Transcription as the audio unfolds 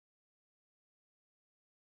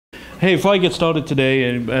Hey, before I get started today,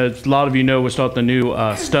 and as a lot of you know, we're starting a new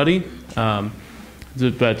study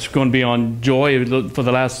that's going to be on joy. For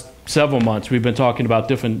the last several months, we've been talking about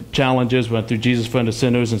different challenges. We went through Jesus, Friend of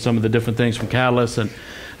Sinners, and some of the different things from Catalyst, and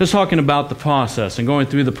just talking about the process and going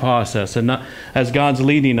through the process, and as God's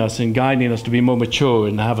leading us and guiding us to be more mature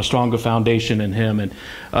and have a stronger foundation in Him.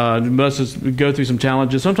 And let's just go through some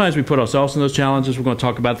challenges. Sometimes we put ourselves in those challenges. We're going to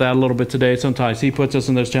talk about that a little bit today. Sometimes He puts us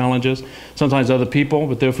in those challenges. Sometimes other people,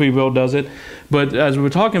 with their free will, does it. But as we're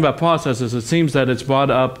talking about processes, it seems that it's brought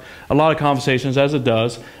up a lot of conversations, as it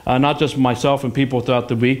does, not just myself and people throughout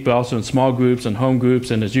the week, but also in small groups and home groups,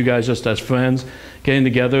 and as you guys just as friends getting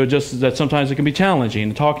together, just that sometimes it can be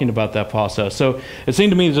challenging talking about that process. So it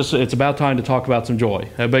seemed to me it's about time to talk about some joy.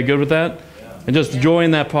 Everybody good with that? Yeah. And just joy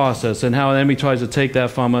in that process, and how the enemy tries to take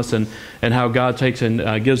that from us, and how God takes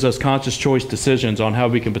and gives us conscious choice decisions on how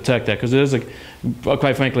we can protect that, because it is,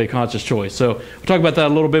 quite frankly, a conscious choice. So we'll talk about that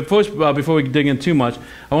a little bit. First, before we dig in too much,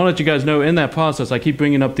 I want to let you guys know in that process, I keep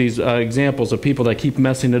bringing up these examples of people that keep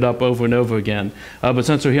messing it up over and over again. But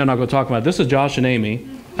since we're here, I'm not going to talk about it. This is Josh and Amy.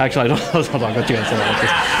 Actually, I don't talk about you guys about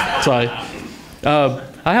this. Sorry.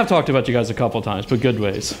 I have talked about you guys a couple of times, but good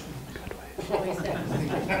ways.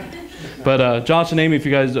 But Josh and Amy, if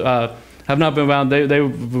you guys have not been around, they were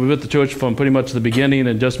with the church from pretty much the beginning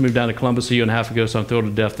and just moved down to Columbus a year and a half ago, so I'm thrilled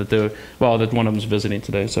to death that that one of them is visiting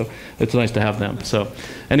today, so it's nice to have them. So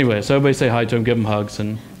anyway, so everybody say hi to them, give them hugs,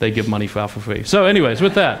 and they give money out for free. So anyways,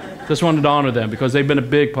 with that, just wanted to honor them because they've been a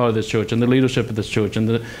big part of this church and the leadership of this church and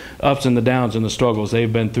the ups and the downs and the struggles.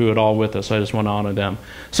 They've been through it all with us, so I just want to honor them.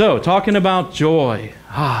 So, talking about joy.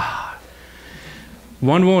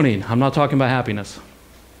 One warning, I'm not talking about happiness.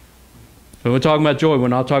 When we're talking about joy, we're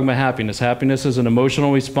not talking about happiness. Happiness is an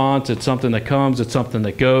emotional response. It's something that comes. It's something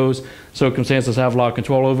that goes. Circumstances have a lot of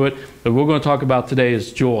control over it. But what we're going to talk about today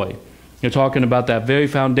is joy. You're talking about that very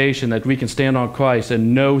foundation that we can stand on Christ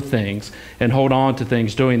and know things and hold on to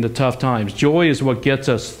things during the tough times. Joy is what gets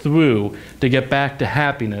us through to get back to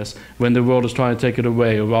happiness when the world is trying to take it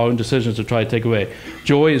away, or our own decisions to try to take away.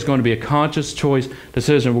 Joy is going to be a conscious choice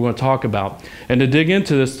decision we're going to talk about. And to dig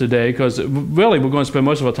into this today, because really we're going to spend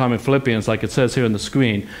most of our time in Philippians like it says here on the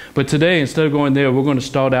screen. But today, instead of going there, we're going to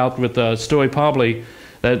start out with a story probably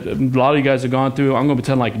that a lot of you guys have gone through. I'm going to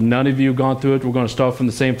pretend like none of you have gone through it. We're going to start from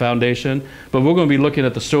the same foundation. But we're going to be looking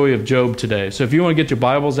at the story of Job today. So if you want to get your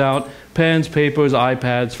Bibles out, pens, papers,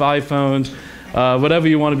 iPads, iPhones, whatever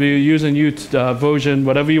you want to be using, version,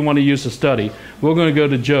 whatever you want to use to study, we're going to go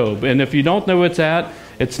to Job. And if you don't know where it's at,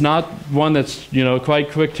 it's not one that's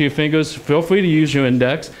quite quick to your fingers. Feel free to use your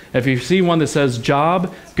index. If you see one that says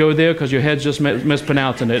Job, go there because your head's just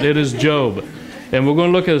mispronouncing it. It is Job. And we're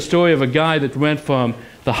going to look at a story of a guy that went from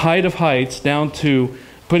the height of heights down to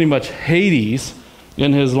pretty much Hades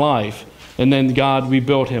in his life. And then God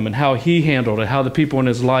rebuilt him and how he handled it, how the people in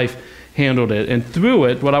his life handled it. And through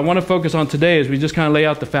it, what I want to focus on today as we just kind of lay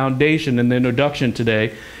out the foundation in the introduction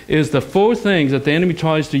today is the four things that the enemy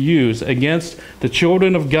tries to use against the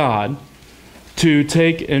children of God to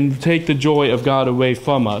take the joy of God away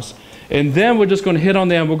from us. And then we're just going to hit on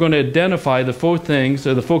them. We're going to identify the four things,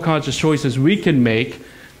 or the four conscious choices we can make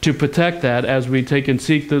to protect that as we take and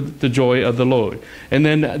seek the joy of the Lord. And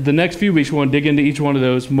then the next few weeks, we're going to dig into each one of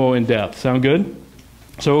those more in depth. Sound good?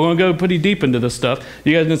 So we're going to go pretty deep into this stuff.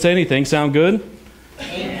 You guys didn't say anything. Sound good?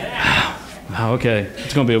 Yeah. Okay.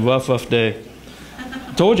 It's going to be a rough day.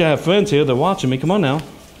 I told you I have friends here. They're watching me. Come on now.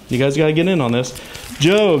 You guys got to get in on this.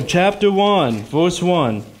 Job chapter 1, verse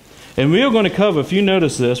 1. And we are going to cover, if you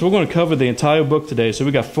notice this, we're going to cover the entire book today. So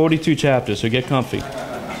we got 42 chapters, so get comfy.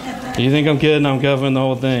 You think I'm kidding? I'm covering the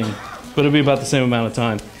whole thing. But it'll be about the same amount of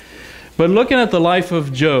time. But looking at the life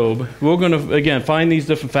of Job, we're going to, again, find these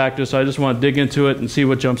different factors. So I just want to dig into it and see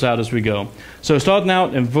what jumps out as we go. So starting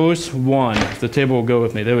out in verse 1. If the table will go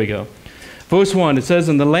with me. There we go. Verse 1, it says,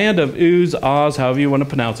 in the land of Uz, Oz, however you want to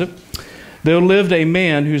pronounce it, there lived a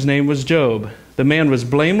man whose name was Job. The man was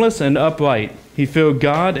blameless and upright. He feared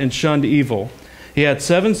God and shunned evil. He had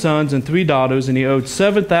 7 sons and 3 daughters, and he owned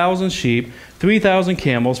 7,000 sheep, 3,000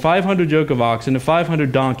 camels, 500 yoke of oxen, and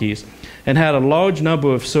 500 donkeys, and had a large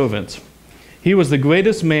number of servants. He was the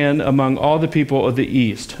greatest man among all the people of the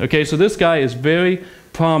East. Okay, so this guy is very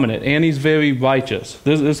prominent, and he's very righteous.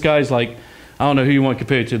 This guy's like, I don't know who you want to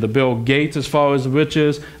compare it to, the Bill Gates as far as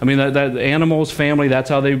riches. I mean, that animals, family, that's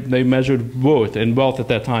how they measured worth and wealth at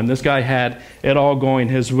that time. This guy had it all going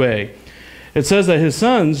his way. It says that his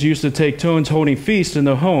sons used to take turns holding feasts in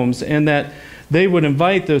their homes, and that they would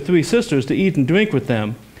invite their 3 sisters to eat and drink with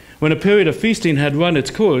them. When a period of feasting had run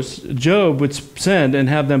its course, Job would send and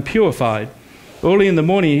have them purified. Early in the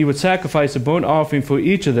morning he would sacrifice a burnt offering for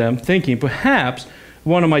each of them, thinking, perhaps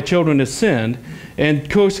one of my children has sinned, and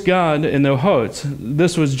cursed God in their hearts.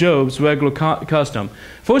 This was Job's regular custom.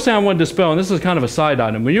 First thing I want to dispel, and this is kind of a side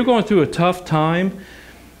item, when you're going through a tough time,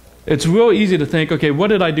 it's real easy to think, okay, what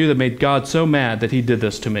did I do that made God so mad that he did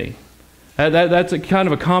this to me? That's kind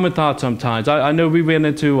of a common thought sometimes. I know we ran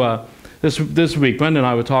into this week, Brenda and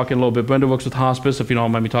I were talking a little bit. Brenda works with hospice, if you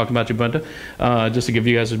don't mind me talking about you, Brenda, just to give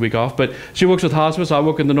you guys a week off. But she works with hospice. I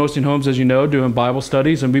work in the nursing homes, as you know, doing Bible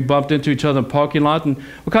studies, and we bumped into each other in the parking lot, and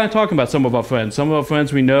we're kind of talking about some of our friends. Some of our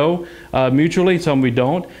friends we know mutually, some we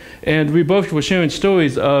don't. And we both were sharing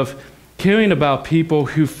stories of caring about people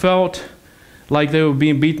who felt like they were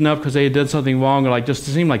being beaten up because they had done something wrong, or like just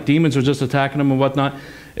it seemed like demons were just attacking them and whatnot.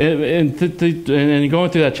 And going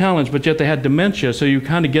through that challenge, but yet they had dementia, so you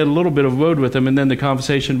kind of get a little bit of road with them, and then the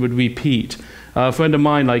conversation would repeat. A friend of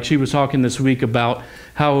mine, like she was talking this week about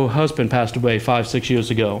how her husband passed away 5-6 years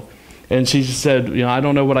ago, and she said, you know, I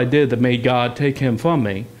don't know what I did that made God take him from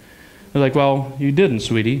me. I was like, well, you didn't,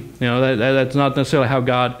 sweetie. You know, that's not necessarily how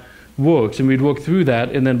God works. And we'd work through that,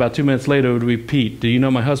 and then about 2 minutes later it would repeat, do you know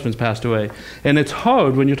my husband's passed away? And it's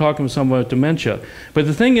hard when you're talking with someone with dementia. But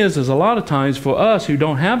the thing is a lot of times for us who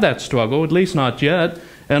don't have that struggle, at least not yet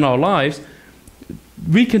in our lives,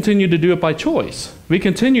 we continue to do it by choice. We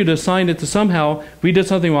continue to assign it to somehow we did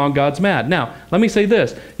something wrong, God's mad. Now, let me say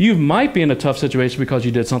this. You might be in a tough situation because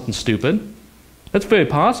you did something stupid. That's very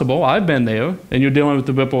possible. I've been there, and you're dealing with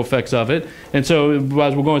the ripple effects of it. And so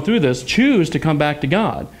as we're going through this, choose to come back to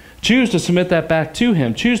God. Choose to submit that back to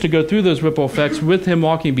him. Choose to go through those ripple effects with him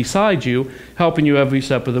walking beside you, helping you every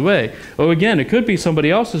step of the way. Or again, it could be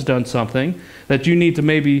somebody else has done something that you need to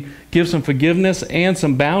maybe give some forgiveness and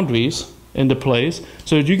some boundaries into place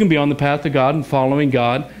so that you can be on the path to God and following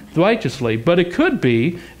God righteously. But it could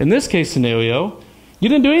be, in this case scenario, you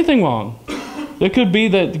didn't do anything wrong. It could be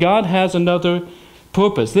that God has another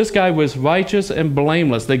purpose. This guy was righteous and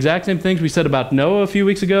blameless. The exact same things we said about Noah a few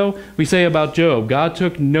weeks ago, we say about Job. God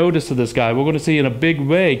took notice of this guy. We're going to see in a big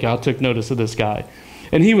way God took notice of this guy.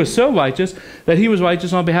 And he was so righteous that he was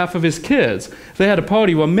righteous on behalf of his kids. If they had a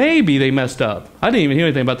party, well, maybe they messed up. I didn't even hear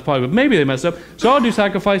anything about the party, but maybe they messed up. So I'll do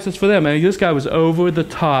sacrifices for them. And this guy was over the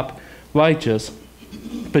top righteous.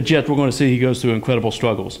 But yet we're going to see he goes through incredible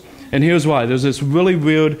struggles. And here's why. There's this really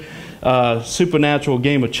weird supernatural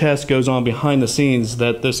game of chess goes on behind the scenes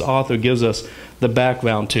that this author gives us the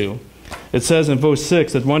background to. It says in verse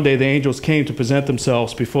 6 that one day the angels came to present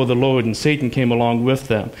themselves before the Lord, and Satan came along with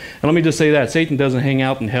them. And let me just say that Satan doesn't hang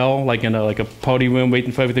out in hell like in a party room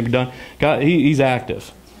waiting for everything to be done. God, he's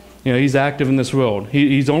active. You know, he's active in this world.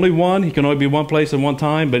 He's only one. He can only be one place at one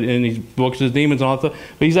time, and he works his demons and all that.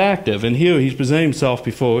 But he's active, and here he's presenting himself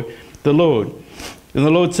before the Lord. And the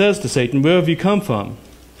Lord says to Satan, "Where have you come from?"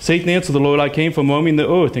 Satan answered the Lord, "I came from roaming the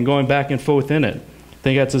earth and going back and forth in it." I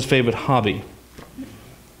think that's his favorite hobby.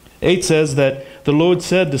 8 says that the Lord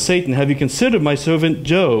said to Satan, "Have you considered my servant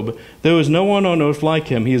Job? There is no one on earth like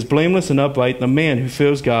him. He is blameless and upright, and a man who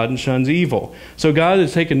fears God and shuns evil." So God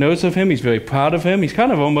has taken notice of him. He's very proud of him. He's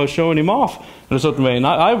kind of almost showing him off in a certain way. And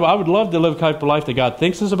I would love to live a type of life that God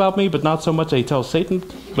thinks is about me, but not so much that he tells Satan.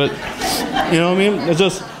 But, you know what I mean? It's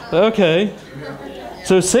just, okay.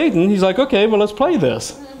 So Satan, he's like, okay, well, let's play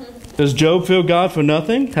this. Does Job fear God for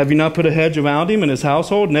nothing? Have you not put a hedge around him and his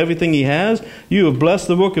household and everything he has? You have blessed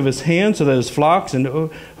the work of his hands so that his flocks and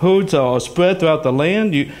herds are spread throughout the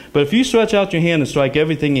land. But if you stretch out your hand and strike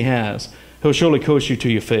everything he has, he'll surely curse you to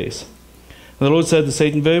your face. And the Lord said to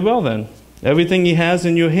Satan, "Very well then. Everything he has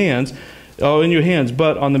in your hands are in your hands,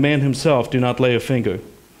 but on the man himself do not lay a finger."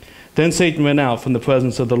 Then Satan went out from the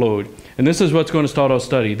presence of the Lord. And this is what's going to start our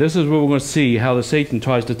study. This is where we're going to see how the Satan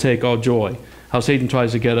tries to take our joy, how Satan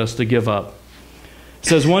tries to get us to give up. It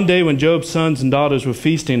says, one day when Job's sons and daughters were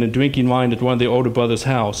feasting and drinking wine at one of the older brother's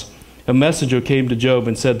house, a messenger came to Job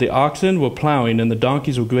and said, "The oxen were plowing and the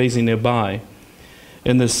donkeys were grazing nearby,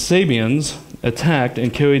 and the Sabeans attacked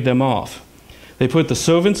and carried them off. They put the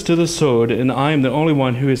servants to the sword, and I am the only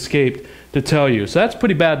one who escaped to tell you." So that's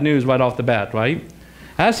pretty bad news right off the bat, right?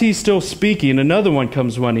 As he's still speaking, another one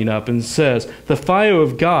comes running up and says, "The fire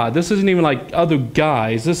of God," this isn't even like other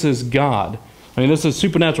guys, this is God. I mean, this is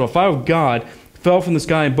supernatural. "The fire of God fell from the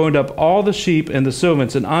sky and burned up all the sheep and the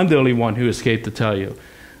servants, and I'm the only one who escaped to tell you."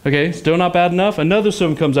 Okay, still not bad enough? Another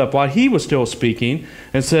servant comes up while he was still speaking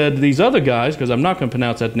and said, "These other guys," because I'm not going to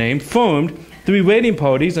pronounce that name, "formed 3 raiding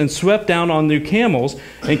parties and swept down on their camels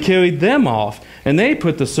and carried them off. And they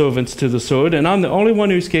put the servants to the sword, and I'm the only one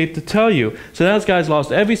who escaped to tell you." So now this guy's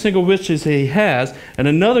lost every single riches he has, and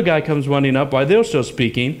another guy comes running up while they're still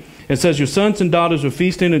speaking and says, "Your sons and daughters were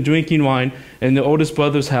feasting and drinking wine in the oldest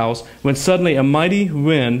brother's house, when suddenly a mighty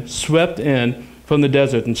wind swept in from the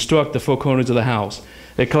desert and struck the four corners of the house.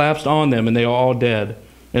 It collapsed on them, and they are all dead.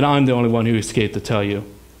 And I'm the only one who escaped to tell you."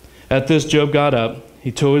 At this, Job got up,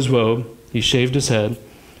 he tore his robe, he shaved his head,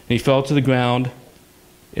 and he fell to the ground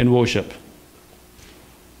in worship.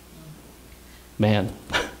 Man,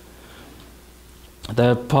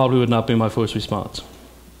 that probably would not be my first response.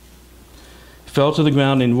 He fell to the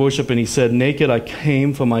ground in worship, and he said, "Naked I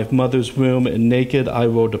came from my mother's womb, and naked I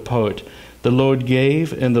will depart. The Lord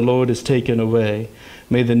gave, and the Lord has taken away.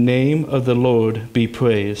 May the name of the Lord be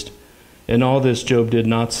praised." In all this, Job did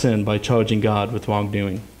not sin by charging God with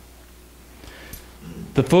wrongdoing.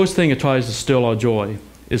 The first thing it tries to steal our joy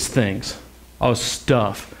is things, our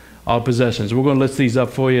stuff, our possessions. We're going to list these up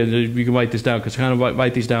for you. You can write this down, because kind of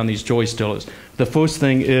write these down, these joy stealers. The first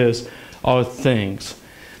thing is our things.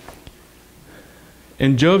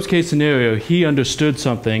 In Job's case scenario, he understood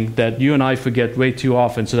something that you and I forget way too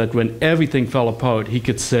often, so that when everything fell apart, he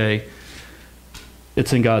could say,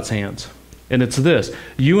 it's in God's hands. And it's this: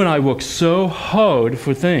 you and I work so hard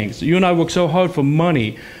for things. You and I work so hard for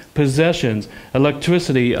money, possessions,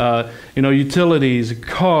 electricity, utilities,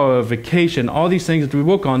 car, vacation, all these things that we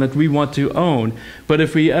work on that we want to own. But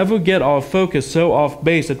if we ever get our focus so off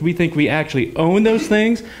base that we think we actually own those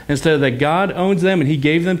things, instead of that God owns them and He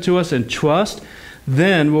gave them to us in trust,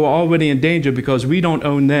 then we're already in danger, because we don't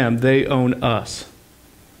own them, they own us.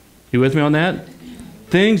 You with me on that?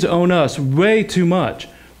 Things own us way too much.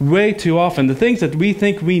 Way too often. The things that we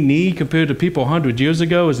think we need compared to people 100 years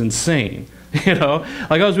ago is insane. You know,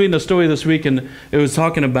 like I was reading a story this week, and it was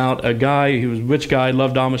talking about a guy. He was a rich guy,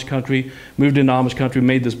 loved Amish country, moved into Amish country,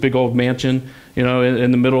 made this big old mansion, you know,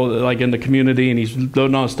 in the middle, like in the community, and he's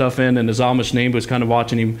loading all his stuff in, and his Amish neighbor was kind of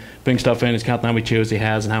watching him bring stuff in. He's counting how many chairs he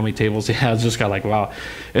has and how many tables he has. Just kind of like, wow.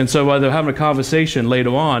 And so while they're having a conversation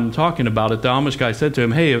later on, talking about it, the Amish guy said to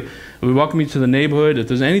him, "Hey, we welcome you to the neighborhood. If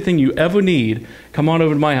there's anything you ever need, come on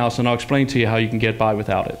over to my house, and I'll explain to you how you can get by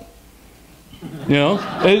without it." You know,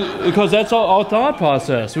 because that's our thought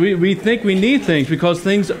process. We think we need things because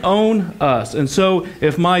things own us. And so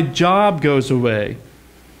if my job goes away,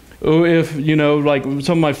 or if, you know, like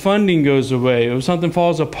some of my funding goes away, or something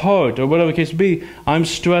falls apart, or whatever the case may be, I'm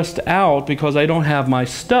stressed out because I don't have my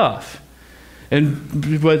stuff.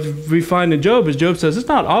 And what we find in Job is Job says, it's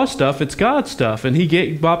not our stuff, it's God's stuff. And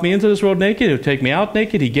He brought me into this world naked, He'll take me out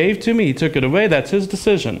naked, He gave to me, He took it away, that's His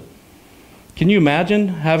decision. Can you imagine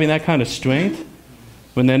having that kind of strength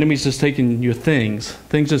when the enemy's just taking your things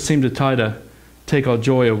that seem to try to take our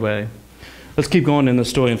joy away? Let's keep going in the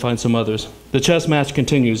story and find some others. The chess match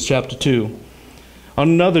continues, chapter 2. On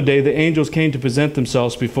another day, the angels came to present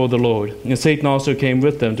themselves before the Lord, and Satan also came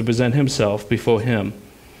with them to present himself before Him.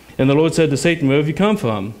 And the Lord said to Satan, "Where have you come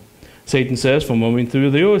from?" Satan says, "From roaming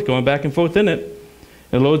through the earth, going back and forth in it."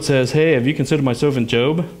 And the Lord says, "Hey, have you considered my servant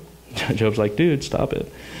Job?" Job's like, "Dude, stop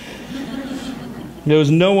it. There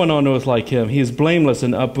is no one on earth like him. He is blameless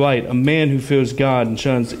and upright, a man who fears God and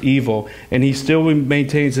shuns evil, and he still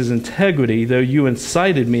maintains his integrity, though you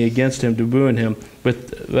incited me against him to ruin him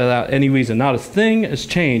without any reason." Not a thing has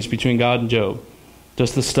changed between God and Job,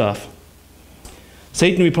 just the stuff.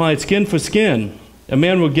 Satan replied, "Skin for skin. A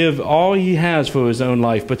man will give all he has for his own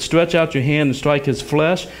life, but stretch out your hand and strike his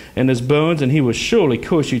flesh and his bones, and he will surely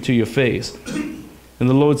curse you to your face." And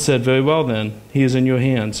the Lord said, "Very well then, he is in your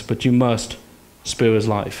hands, but you must spare his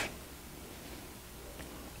life."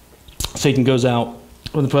 Satan goes out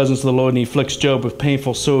from the presence of the Lord, and he afflicts Job with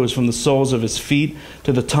painful sores from the soles of his feet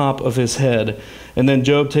to the top of his head. And then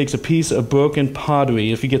Job takes a piece of broken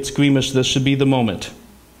pottery. If you get squeamish, this should be the moment.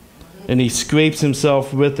 And he scrapes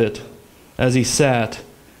himself with it as he sat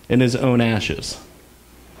in his own ashes.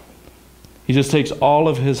 He just takes all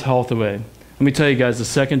of his health away. Let me tell you guys, the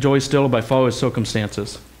second joy stealer by far is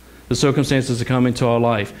circumstances. The circumstances that come into our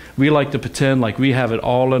life. We like to pretend like we have it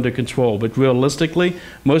all under control, but realistically,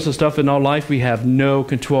 most of the stuff in our life we have no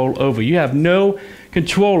control over. You have no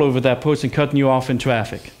control over that person cutting you off in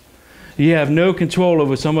traffic. You have no control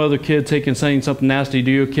over some other kid saying something nasty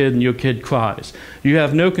to your kid and your kid cries. You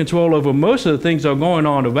have no control over most of the things that are going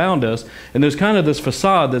on around us, and there's kind of this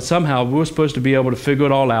facade that somehow we're supposed to be able to figure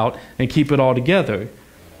it all out and keep it all together.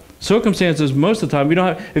 Circumstances, most of the time, we don't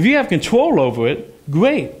have. If you have control over it,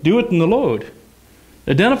 great, do it in the Lord.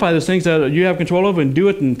 Identify those things that you have control over and do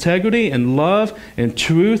it in integrity and love and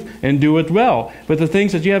truth and do it well. But the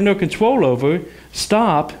things that you have no control over,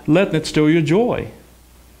 stop letting it steal your joy.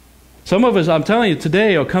 Some of us, I'm telling you,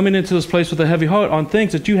 today are coming into this place with a heavy heart on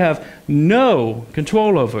things that you have no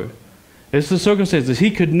control over. It's the circumstances.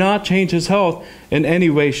 He could not change his health in any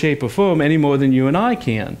way, shape, or form any more than you and I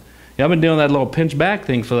can. Yeah, I've been doing that little pinch back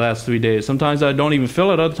thing for the last 3 days. Sometimes I don't even feel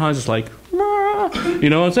it. Other times it's like, "Rah." You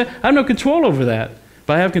know what I'm saying? I have no control over that.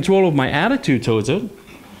 But I have control over my attitude towards it.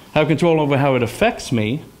 I have control over how it affects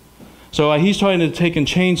me. So he's trying to take and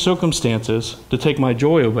change circumstances to take my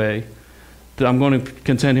joy away. I'm going to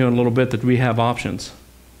contend here in a little bit that we have options.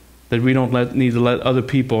 That we don't need to let other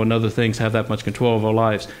people and other things have that much control over our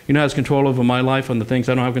lives. You know who has control over my life and the things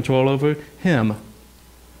I don't have control over? Him.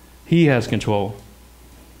 He has control.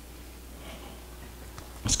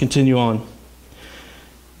 Let's continue on.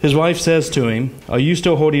 His wife says to him, "Are you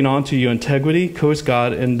still holding on to your integrity? Curse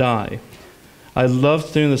God and die." I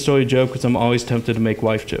love doing the story of Job because I'm always tempted to make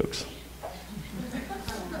wife jokes.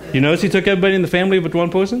 You notice he took everybody in the family but one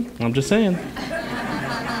person? I'm just saying.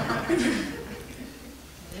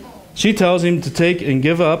 She tells him to take and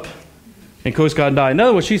give up and curse God and die. In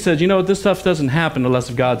other words, she says, you know, this stuff doesn't happen unless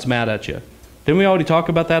if God's mad at you. Didn't we already talk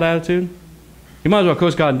about that attitude? You might as well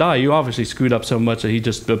curse God and die. You obviously screwed up so much that he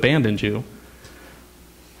just abandoned you.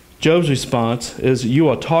 Job's response is, "You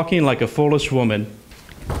are talking like a foolish woman."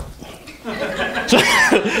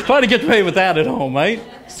 Try to get away with that at home, right?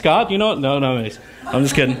 Scott, you know? No, I'm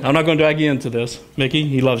just kidding. I'm not going to drag you into this. Mickey,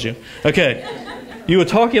 he loves you. Okay. "You are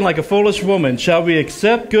talking like a foolish woman. Shall we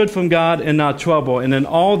accept good from God and not trouble?" And in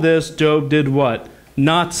all this, Job did what?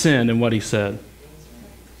 Not sin in what he said.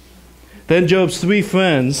 Then Job's 3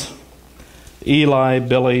 friends, Eli,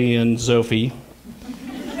 Billy, and Zophie,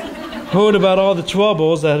 heard about all the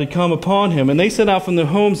troubles that had come upon him, and they set out from their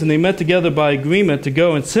homes, and they met together by agreement to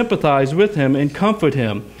go and sympathize with him and comfort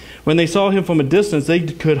him. When they saw him from a distance, they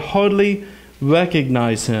could hardly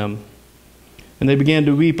recognize him. And they began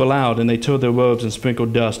to weep aloud, and they tore their robes and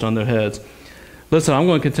sprinkled dust on their heads. Listen, I'm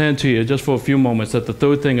going to contend to you just for a few moments that the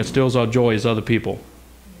third thing that steals our joy is other people.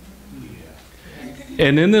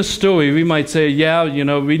 And in this story, we might say, yeah, you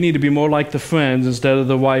know, we need to be more like the friends instead of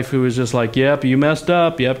the wife who is just like, yep, you messed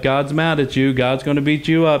up. Yep, God's mad at you. God's going to beat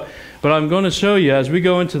you up. But I'm going to show you as we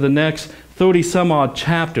go into the next 30 some odd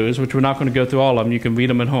chapters, which we're not going to go through all of them. You can read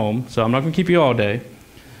them at home. So I'm not going to keep you all day.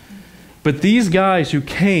 But these guys who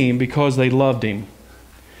came because they loved him,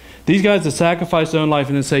 these guys that sacrificed their own life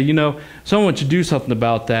and then say, you know, someone should do something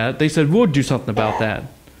about that. They said, we'll do something about that.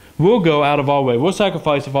 We'll go out of our way. We'll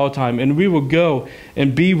sacrifice of our time, and we will go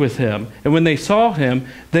and be with him. And when they saw him,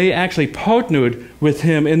 they actually partnered with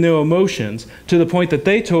him in their emotions to the point that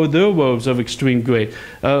they tore their robes of extreme grief.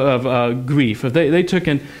 They took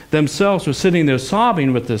in themselves were sitting there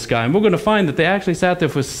sobbing with this guy. And we're going to find that they actually sat there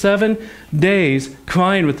for 7 days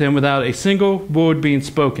crying with him without a single word being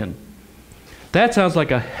spoken. That sounds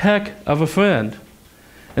like a heck of a friend.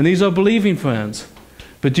 And these are believing friends.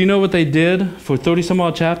 But do you know what they did for 30 some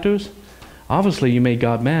odd chapters? Obviously you made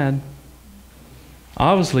God mad.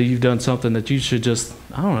 Obviously you've done something that you should just,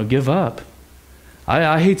 I don't know, give up.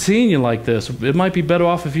 I hate seeing you like this. It might be better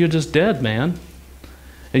off if you're just dead, man.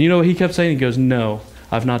 And you know what he kept saying? He goes, no,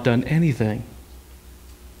 I've not done anything.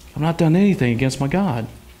 I've not done anything against my God.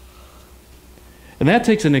 And that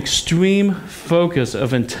takes an extreme focus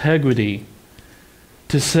of integrity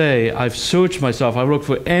to say, I've searched myself. I looked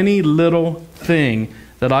for any little thing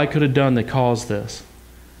that I could have done that caused this.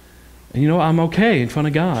 And you know, I'm okay in front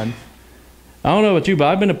of God. I don't know about you, but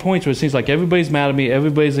I've been at points where it seems like everybody's mad at me,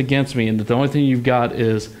 everybody's against me, and the only thing you've got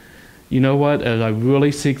is, you know what, as I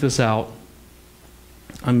really seek this out,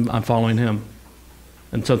 I'm following him.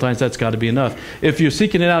 And sometimes that's got to be enough. If you're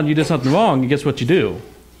seeking it out and you did something wrong, guess what you do?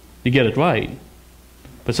 You get it right.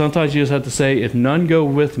 But sometimes you just have to say, if none go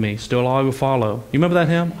with me, still I will follow. You remember that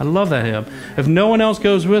hymn? I love that hymn. If no one else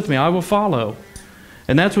goes with me, I will follow.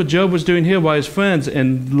 And that's what Job was doing here, while his friends,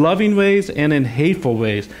 in loving ways and in hateful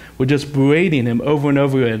ways, were just berating him over and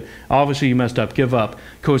over again. Obviously you messed up, give up,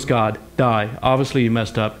 curse God, die. Obviously you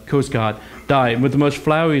messed up, curse God, die. And with the most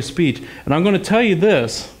flowery speech. And I'm going to tell you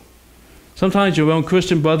this. Sometimes your own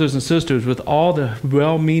Christian brothers and sisters, with all the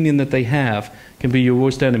well-meaning that they have, can be your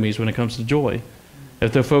worst enemies when it comes to joy.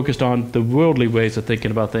 If they're focused on the worldly ways of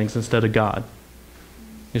thinking about things instead of God.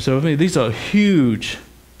 And so these are huge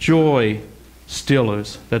joy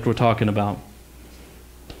stealers that we're talking about.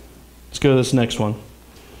 Let's go to this next one.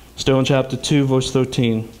 Still in chapter 2, verse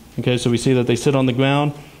 13. Okay, so we see that they sit on the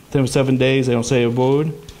ground. Then for 7 days, they don't say a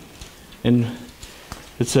word. And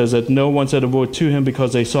it says that no one said a word to him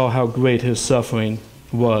because they saw how great his suffering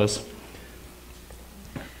was.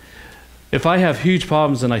 If I have huge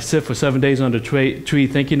problems and I sit for 7 days under a tree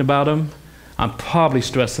thinking about them, I'm probably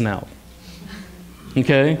stressing out.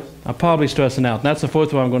 Okay? I'm probably stressing out. And that's the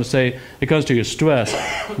fourth one I'm going to say. It comes to your stress,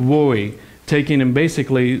 worry, taking and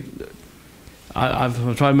basically, I'm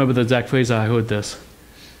trying to remember the exact phrase I heard this.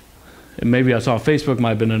 And maybe I saw on Facebook, might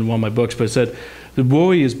have been in one of my books, but it said, the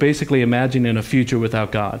worry is basically imagining a future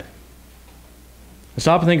without God.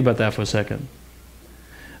 Stop and think about that for a second.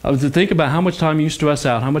 To think about how much time you stress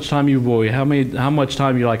out, how much time you worry, how much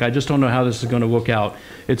time you're like, I just don't know how this is going to work out.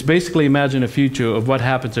 It's basically imagine a future of what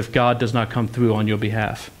happens if God does not come through on your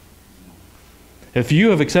behalf. If you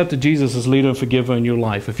have accepted Jesus as leader and forgiver in your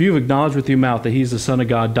life, if you've acknowledged with your mouth that He's the Son of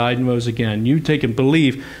God, died and rose again, you take and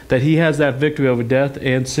believe that He has that victory over death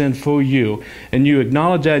and sin for you, and you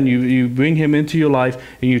acknowledge that and you bring Him into your life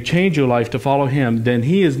and you change your life to follow Him, then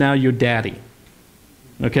He is now your daddy.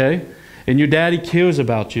 Okay? And your daddy cares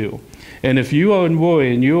about you. And if you are in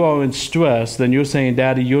worry and you are in stress, then you're saying,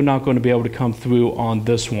 Daddy, you're not going to be able to come through on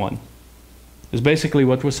this one. Is basically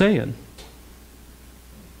what we're saying.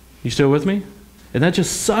 You still with me? And that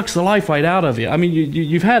just sucks the life right out of you. I mean,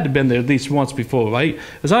 you've had to been there at least once before, right?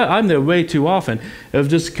 Because I'm there way too often of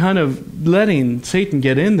just kind of letting Satan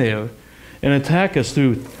get in there and attack us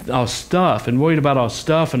through our stuff and worried about our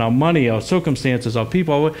stuff and our money, our circumstances, our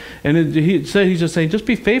people. And he's just saying, just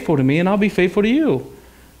be faithful to me and I'll be faithful to you.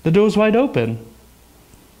 The door's wide open.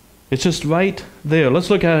 It's just right there. Let's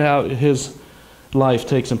look at how his life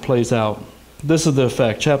takes and plays out. This is the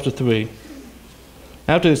effect, chapter 3.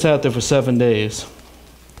 After they sat there for 7 days,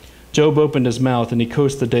 Job opened his mouth and he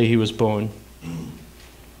cursed the day he was born.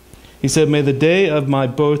 He said, may the day of my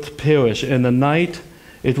birth perish, and the night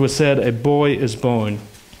it was said, a boy is born.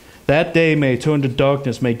 That day may turn to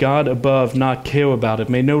darkness. May God above not care about it.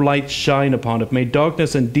 May no light shine upon it. May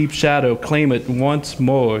darkness and deep shadow claim it once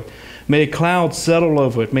more. May a cloud settle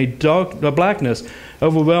over it. May blackness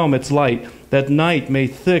overwhelm its light. That night may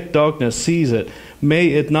thick darkness seize it. May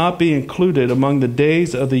it not be included among the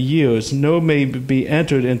days of the years, nor may be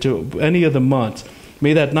entered into any of the months.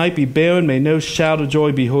 May that night be barren. May no shout of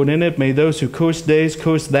joy be heard in it. May those who curse days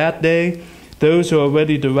curse that day. Those who are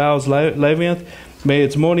ready to rouse Leviathan, may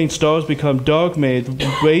its morning stars become dark. May it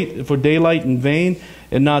wait for daylight in vain,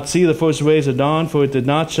 and not see the first rays of dawn. For it did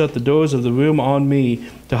not shut the doors of the room on me,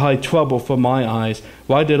 to hide trouble from my eyes.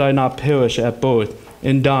 Why did I not perish at birth,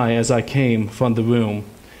 and die as I came from the womb?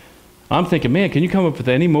 I'm thinking, man, can you come up with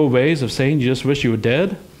any more ways of saying you just wish you were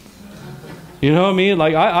dead? You know what I mean?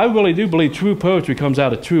 Like, I really do believe true poetry comes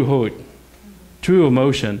out of true hurt, true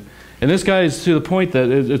emotion. And this guy is to the point that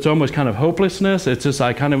it's almost kind of hopelessness. It's just,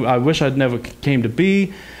 I wish I'd never came to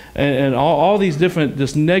be. And all these different,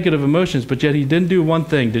 just negative emotions, but yet he didn't do one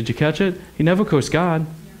thing. Did you catch it? He never cursed God.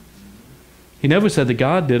 He never said that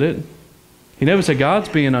God did it. He never said God's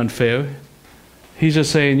being unfair. He's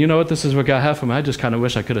just saying, you know what, this is what God had for me. I just kind of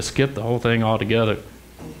wish I could have skipped the whole thing altogether.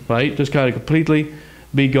 Right? Just kind of completely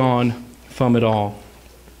be gone from it all.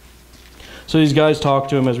 So these guys talk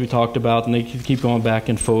to him, as we talked about, and they keep going back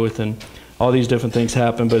and forth, and all these different things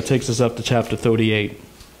happen, but it takes us up to chapter 38.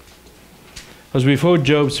 As we've heard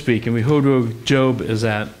Job speak, and we heard where Job is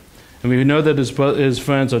at, and we know that his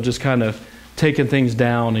friends are just kind of taking things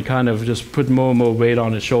down and kind of just putting more and more weight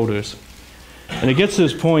on his shoulders. And it gets to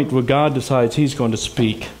this point where God decides He's going to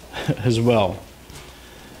speak as well.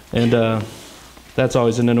 And that's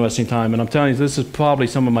always an interesting time. And I'm telling you, this is probably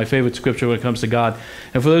some of my favorite scripture when it comes to God.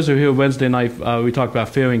 And for those who are here Wednesday night, we talked about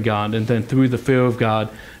fearing God, and then through the fear of God,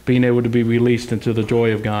 being able to be released into the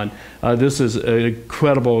joy of God. This is an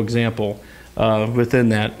incredible example within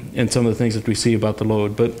that, and some of the things that we see about the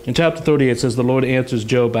Lord. But in chapter 38, it says, the Lord answers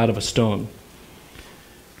Job out of a stone.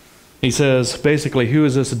 He says, basically, who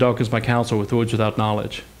is this that darkens my counsel with words without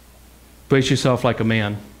knowledge? Brace yourself like a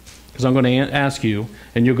man, because I'm going to ask you,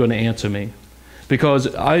 and you're going to answer me.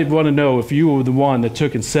 Because I want to know if you were the one that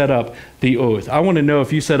took and set up the earth. I want to know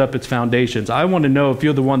if you set up its foundations. I want to know if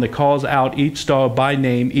you're the one that calls out each star by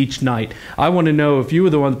name each night. I want to know if you were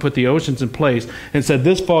the one that put the oceans in place and said,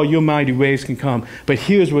 this far your mighty waves can come, but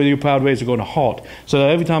here's where your proud waves are going to halt. So that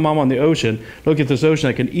every time I'm on the ocean, look at this ocean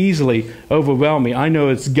that can easily overwhelm me. I know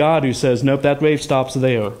it's God who says, nope, that wave stops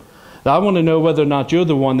there. I want to know whether or not you're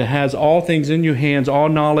the one that has all things in your hands, all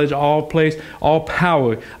knowledge, all place, all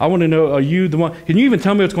power. I want to know, are you the one? Can you even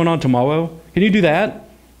tell me what's going on tomorrow? Can you do that?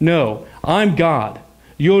 No. I'm God.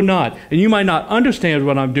 You're not. And you might not understand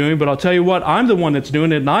what I'm doing, but I'll tell you what, I'm the one that's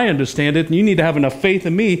doing it, and I understand it, and you need to have enough faith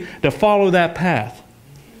in me to follow that path.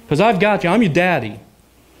 Because I've got you. I'm your daddy.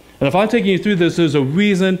 And if I'm taking you through this, there's a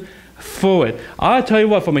reason for it. I tell you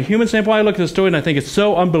what, from a human standpoint, I look at the story and I think it's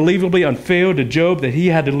so unbelievably unfair to Job that he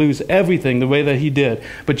had to lose everything the way that he did.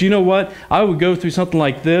 But you know what? I would go through something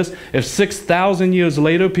like this if 6,000 years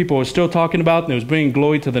later people were still talking about it and it was bringing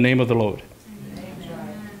glory to the name of the Lord.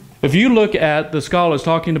 If you look at the scholars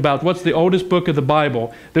talking about what's the oldest book of the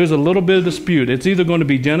Bible, there's a little bit of dispute. It's either going to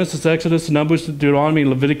be Genesis, Exodus, Numbers, Deuteronomy,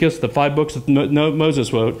 Leviticus, the 5 books that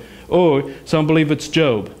Moses wrote, or some believe it's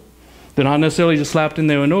Job. They're not necessarily just slapped in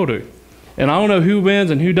there in order. And I don't know who wins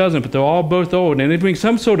and who doesn't, but they're all both old. And it brings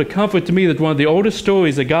some sort of comfort to me that one of the oldest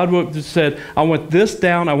stories that God said, I want this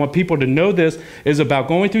down, I want people to know this, is about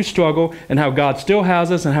going through struggle and how God still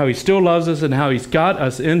has us and how he still loves us and how he's got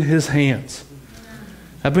us in his hands.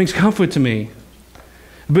 That brings comfort to me.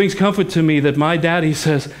 It brings comfort to me that my daddy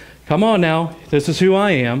says, come on now, this is who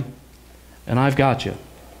I am, and I've got you.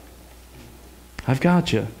 I've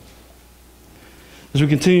got you. As we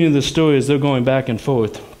continue in this story, as they're going back and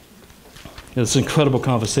forth, it's an incredible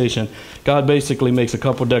conversation. God basically makes a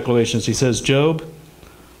couple declarations. He says, Job,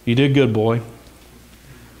 you did good, boy.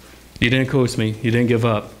 You didn't curse me. You didn't give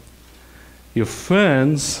up. Your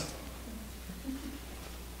friends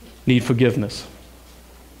need forgiveness.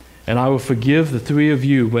 And I will forgive the three of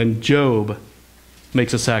you when Job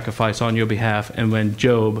makes a sacrifice on your behalf and when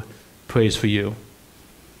Job prays for you,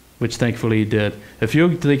 which thankfully he did. If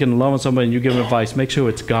you're thinking of loving somebody and you give them advice, make sure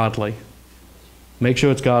it's godly. Make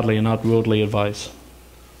sure it's godly and not worldly advice.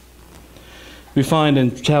 We find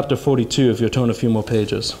in chapter 42, if you'll turn a few more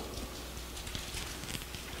pages,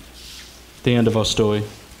 the end of our story.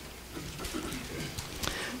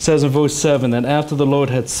 It says in verse 7 that after the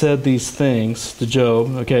Lord had said these things to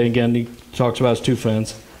Job, okay, again, he talks about his two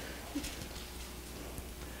friends.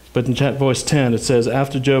 But in verse 10, it says,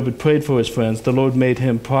 after Job had prayed for his friends, the Lord made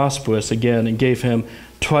him prosperous again and gave him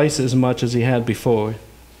twice as much as he had before.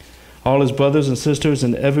 All his brothers and sisters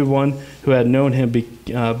and everyone who had known him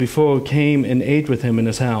before came and ate with him in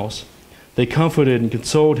his house. They comforted and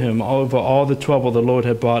consoled him over all the trouble the Lord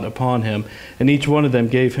had brought upon him, and each one of them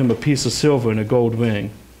gave him a piece of silver and a gold ring.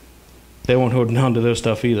 They won't hold on to their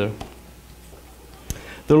stuff either.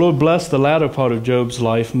 The Lord blessed the latter part of Job's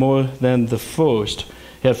life more than the first.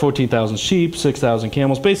 He had 14,000 sheep, 6,000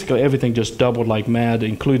 camels. Basically everything just doubled like mad,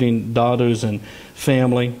 including daughters and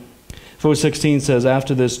family. Verse 16 says,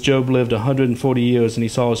 after this, Job lived 140 years, and he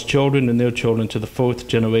saw his children and their children to the fourth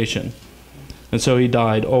generation. And so he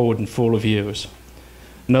died old and full of years.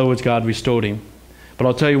 In other words, God restored him. But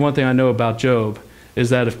I'll tell you one thing I know about Job,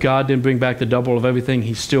 is that if God didn't bring back the double of everything,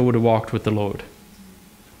 he still would have walked with the Lord.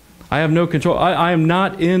 I have no control. I am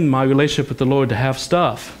not in my relationship with the Lord to have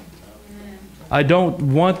stuff. I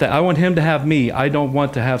don't want that. I want him to have me. I don't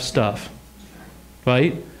want to have stuff.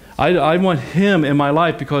 Right? I want him in my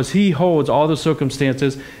life because he holds all the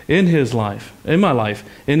circumstances in his life, in my life,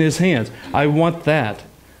 in his hands. I want that.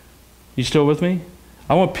 You still with me?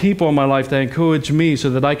 I want people in my life that encourage me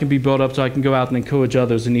so that I can be built up so I can go out and encourage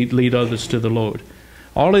others and lead others to the Lord.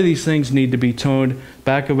 All of these things need to be turned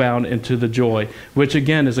back around into the joy, which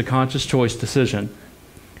again is a conscious choice decision.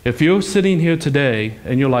 If you're sitting here today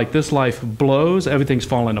and you're like, this life blows, everything's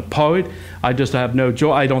falling apart, I just have no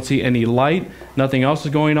joy, I don't see any light, nothing else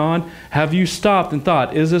is going on, have you stopped and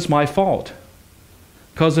thought, is this my fault?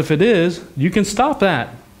 Because if it is, you can stop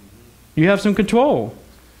that. You have some control.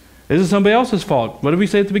 Is it somebody else's fault? What did we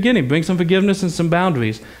say at the beginning? Bring some forgiveness and some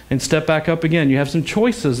boundaries and step back up again. You have some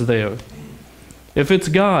choices there. If it's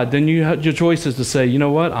God, then your choice is to say, you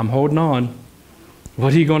know what, I'm holding on.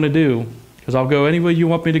 What are you going to do? Because I'll go anywhere you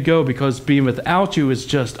want me to go because being without you is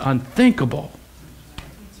just unthinkable.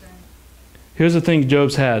 Here's the thing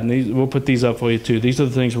Job's had, and we'll put these up for you too. These are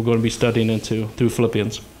the things we're going to be studying into through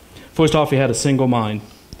Philippians. First off, he had a single mind.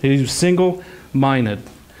 He was single-minded.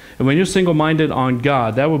 And when you're single-minded on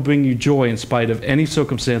God, that will bring you joy in spite of any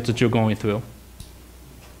circumstance that you're going through.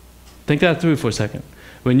 Think that through for a second.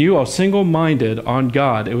 When you are single-minded on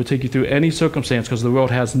God, it will take you through any circumstance because the world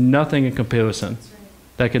has nothing in comparison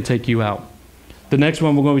that can take you out. The next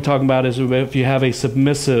one we're going to be talking about is if you have a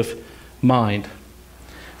submissive mind.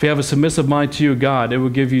 If you have a submissive mind to your God, it will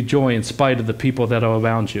give you joy in spite of the people that are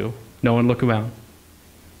around you. No one look around.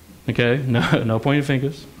 Okay? No pointing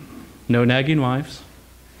fingers. No nagging wives.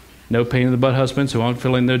 No pain in the butt husbands who aren't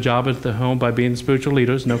filling their job at the home by being spiritual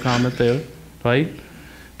leaders. No comment there. Right?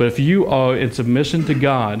 But if you are in submission to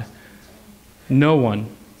God, no one.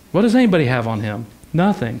 What does anybody have on him?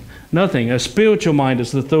 Nothing. Nothing. A spiritual mind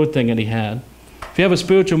is the third thing that he had. If you have a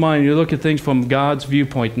spiritual mind, you look at things from God's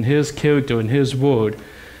viewpoint and his character and his word,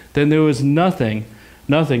 then there is nothing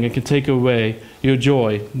that can take away your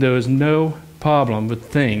joy. There is no problem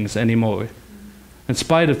with things anymore. In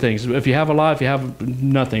spite of things. If you have a lot, if you have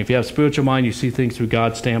nothing. If you have a spiritual mind, you see things through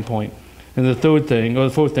God's standpoint. And the third thing, or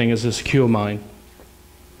the fourth thing, is a secure mind.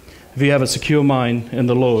 If you have a secure mind in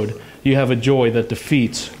the Lord, you have a joy that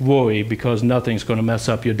defeats worry because nothing's going to mess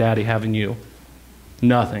up your daddy having you.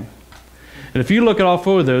 Nothing. And if you look at all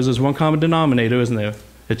four of those, there's one common denominator, isn't there?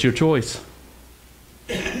 It's your choice.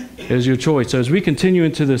 It is your choice. So as we continue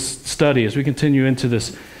into this study, as we continue into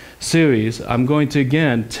this series, I'm going to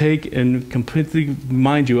again take and completely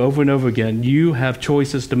remind you over and over again, you have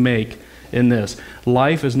choices to make in this.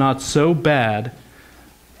 Life is not so bad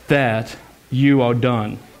that you are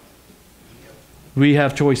done. We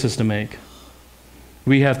have choices to make.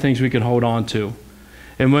 We have things we can hold on to.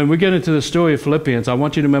 And when we get into the story of Philippians, I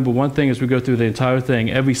want you to remember one thing as we go through the entire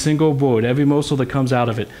thing. Every single word, every morsel that comes out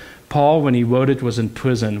of it. Paul, when he wrote it, was in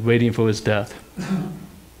prison waiting for his death.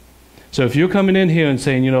 So if you're coming in here and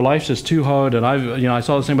saying, life's just too hard, and I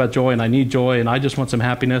saw this thing about joy, and I need joy, and I just want some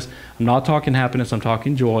happiness, I'm not talking happiness, I'm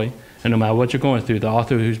talking joy. And no matter what you're going through, the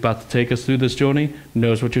author who's about to take us through this journey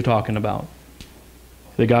knows what you're talking about.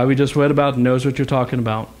 The guy we just read about knows what you're talking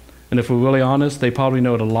about. And if we're really honest, they probably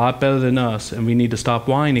know it a lot better than us, and we need to stop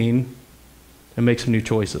whining and make some new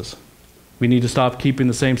choices. We need to stop keeping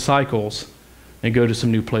the same cycles and go to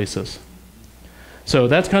some new places. So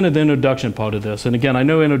that's kind of the introduction part of this. And again, I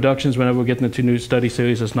know introductions, whenever we're getting into new study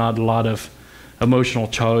series, there's not a lot of emotional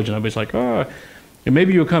charge, and everybody's like, oh. And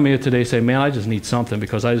maybe you'll come here today and say, man, I just need something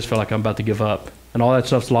because I just feel like I'm about to give up. And all that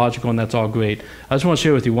stuff's logical, and that's all great. I just want to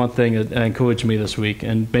share with you one thing that encouraged me this week,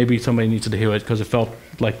 and maybe somebody needs to hear it because it felt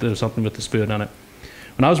like there was something with the Spirit on it.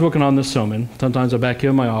 When I was working on this sermon, sometimes I'm back here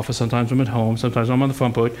in my office, sometimes I'm at home, sometimes I'm on the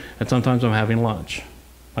front porch, and sometimes I'm having lunch.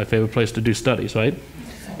 My favorite place to do studies, right?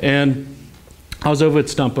 And I was over at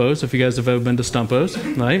Stumpo's, if you guys have ever been to Stumpo's,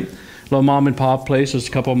 right? Little mom and pop place just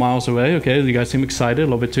a couple of miles away. Okay, you guys seem excited, a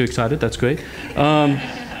little bit too excited. That's great.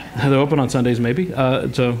 They're open on Sundays maybe,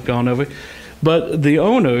 so go on over. But the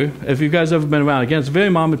owner, if you guys have ever been around, again, it's very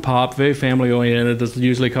mom and pop, very family oriented. There's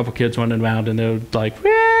usually a couple kids running around and they're like,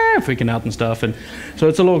 freaking out and stuff. And so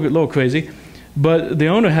it's a little crazy. But the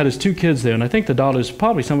owner had his two kids there, and I think the daughter's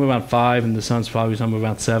probably somewhere around 5, and the son's probably somewhere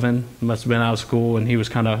around 7. He must have been out of school, and he was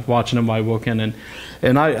kind of watching them while working.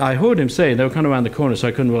 And I heard him say, they were kind of around the corner, so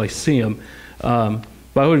I couldn't really see him.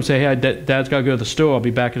 But I heard him say, hey, Dad's got to go to the store. I'll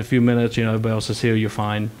be back in a few minutes. Everybody else is here. You're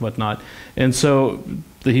fine, whatnot. And so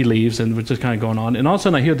he leaves, and we're just kind of going on. And all of a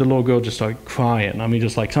sudden, I hear the little girl just start crying. I mean,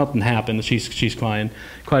 just like something happened. She's crying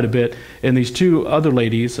quite a bit. And these two other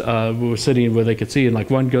ladies were sitting where they could see, and like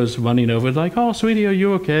one goes running over, like, oh, sweetie, are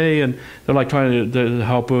you okay? And they're like trying to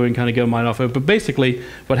help her and kind of get her mind off her. But basically,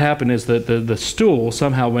 what happened is that the stool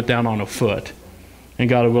somehow went down on her foot and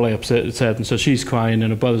got her really upset. And so she's crying,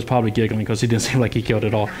 and her brother's probably giggling because he didn't seem like he cared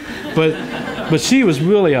at all. But she was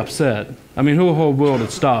really upset. I mean, her whole world had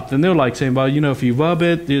stopped. And they're like saying, well, if you rub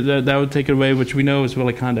it, that would take it away, which we know is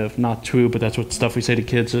really kind of not true, but that's what stuff we say to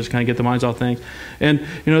kids, just kind of get their minds off things. And,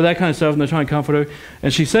 that kind of stuff, and they're trying to comfort her.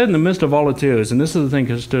 And she said in the midst of all the tears, and this is the thing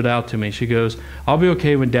that stood out to me, she goes, I'll be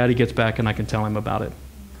okay when Daddy gets back and I can tell him about it.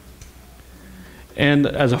 And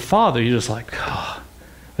as a father, you're just like, oh.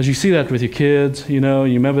 As you see that with your kids, you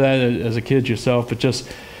remember that as a kid yourself, but just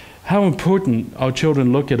how important our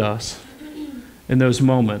children look at us in those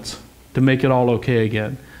moments to make it all okay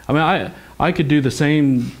again. I mean, I could do the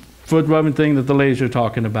same foot rubbing thing that the ladies are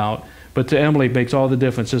talking about, but to Emily it makes all the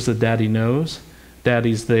difference just that Daddy knows,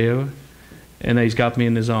 Daddy's there, and that he's got me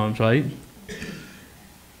in his arms, right?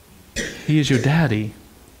 He is your daddy.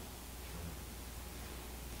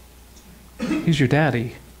 He's your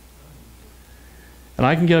daddy. And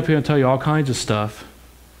I can get up here and tell you all kinds of stuff.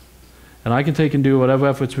 And I can take and do whatever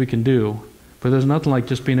efforts we can do. But there's nothing like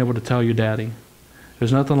just being able to tell your daddy.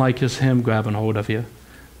 There's nothing like just him grabbing hold of you.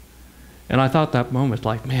 And I thought that moment,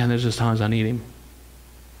 like, man, there's just times I need him.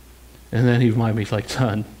 And then he reminded me, like,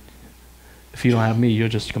 son, if you don't have me, you're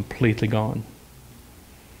just completely gone.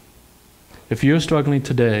 If you're struggling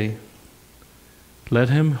today, let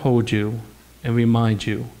him hold you and remind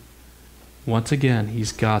you. Once again,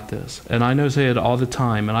 he's got this. And I know I say it all the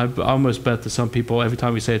time, and I almost bet that some people, every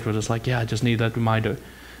time we say it, we're just like, yeah, I just need that reminder.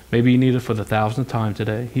 Maybe you need it for the 1,000th time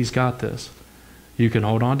today. He's got this. You can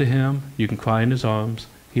hold on to him. You can cry in his arms.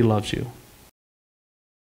 He loves you.